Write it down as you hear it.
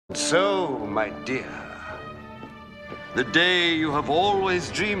So, my dear, the day you have always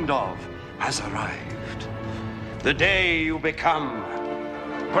dreamed of has arrived. The day you become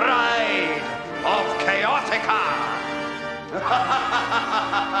Bride of Chaotica!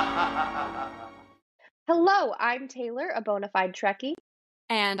 Hello, I'm Taylor, a bona fide Trekkie.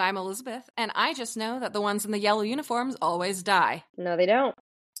 And I'm Elizabeth, and I just know that the ones in the yellow uniforms always die. No, they don't.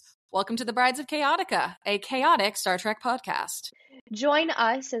 Welcome to the Brides of Chaotica, a chaotic Star Trek podcast. Join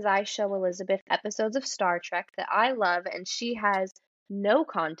us as I show Elizabeth episodes of Star Trek that I love and she has no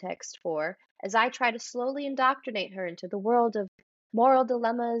context for, as I try to slowly indoctrinate her into the world of moral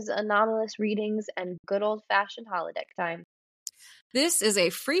dilemmas, anomalous readings, and good old-fashioned holodeck time. This is a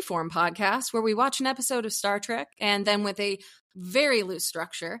freeform podcast where we watch an episode of Star Trek and then, with a very loose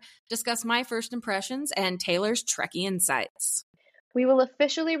structure, discuss my first impressions and Taylor's Trekkie insights. We will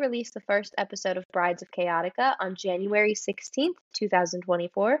officially release the first episode of Brides of Chaotica on January 16th,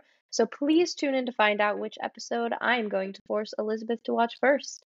 2024, so please tune in to find out which episode I am going to force Elizabeth to watch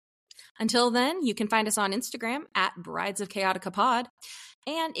first. Until then, you can find us on Instagram at Brides of Chaotica Pod.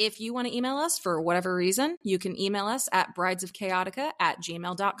 And if you want to email us for whatever reason, you can email us at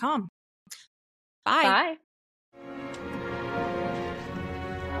bridesofchaotica@gmail.com. Bye. Bye.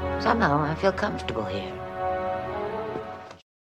 Somehow I feel comfortable here.